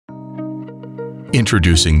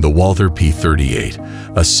Introducing the Walther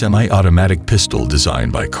P-38, a semi-automatic pistol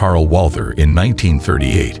designed by Karl Walther in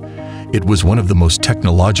 1938. It was one of the most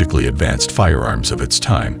technologically advanced firearms of its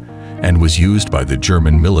time and was used by the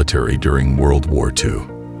German military during World War II.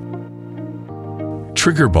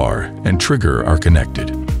 Trigger bar and trigger are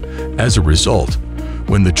connected. As a result,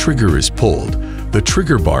 when the trigger is pulled, the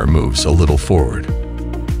trigger bar moves a little forward.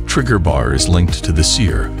 Trigger bar is linked to the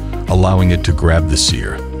sear, allowing it to grab the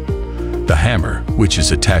sear. The hammer, which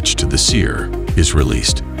is attached to the sear, is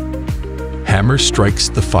released. Hammer strikes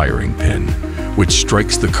the firing pin, which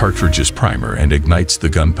strikes the cartridge's primer and ignites the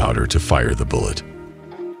gunpowder to fire the bullet.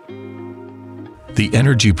 The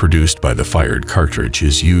energy produced by the fired cartridge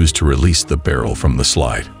is used to release the barrel from the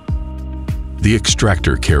slide. The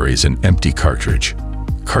extractor carries an empty cartridge.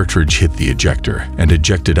 Cartridge hit the ejector and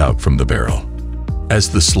ejected out from the barrel. As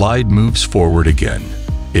the slide moves forward again,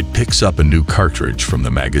 it picks up a new cartridge from the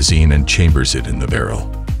magazine and chambers it in the barrel.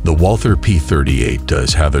 The Walther P-38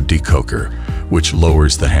 does have a decocker, which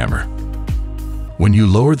lowers the hammer. When you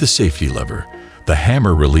lower the safety lever, the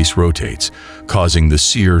hammer release rotates, causing the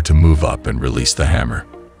sear to move up and release the hammer.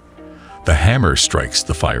 The hammer strikes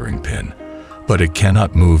the firing pin, but it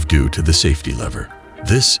cannot move due to the safety lever.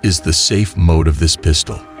 This is the safe mode of this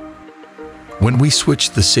pistol. When we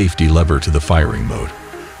switch the safety lever to the firing mode,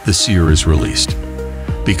 the sear is released.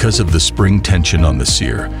 Because of the spring tension on the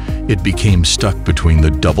sear, it became stuck between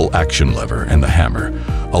the double action lever and the hammer,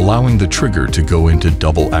 allowing the trigger to go into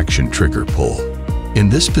double action trigger pull. In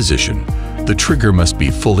this position, the trigger must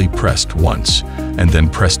be fully pressed once and then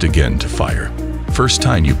pressed again to fire. First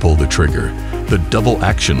time you pull the trigger, the double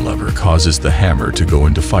action lever causes the hammer to go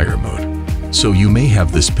into fire mode. So you may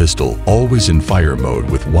have this pistol always in fire mode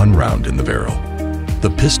with one round in the barrel.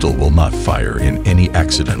 The pistol will not fire in any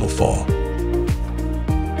accidental fall.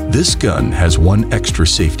 This gun has one extra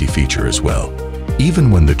safety feature as well.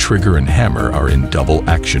 Even when the trigger and hammer are in double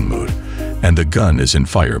action mode and the gun is in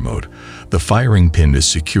fire mode, the firing pin is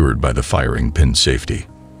secured by the firing pin safety,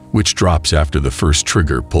 which drops after the first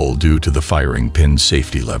trigger pull due to the firing pin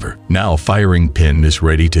safety lever. Now firing pin is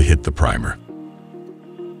ready to hit the primer.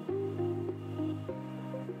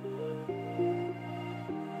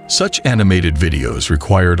 Such animated videos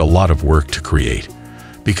required a lot of work to create.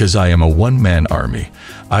 Because I am a one-man army,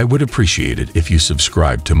 I would appreciate it if you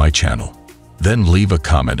subscribe to my channel. Then leave a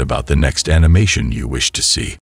comment about the next animation you wish to see.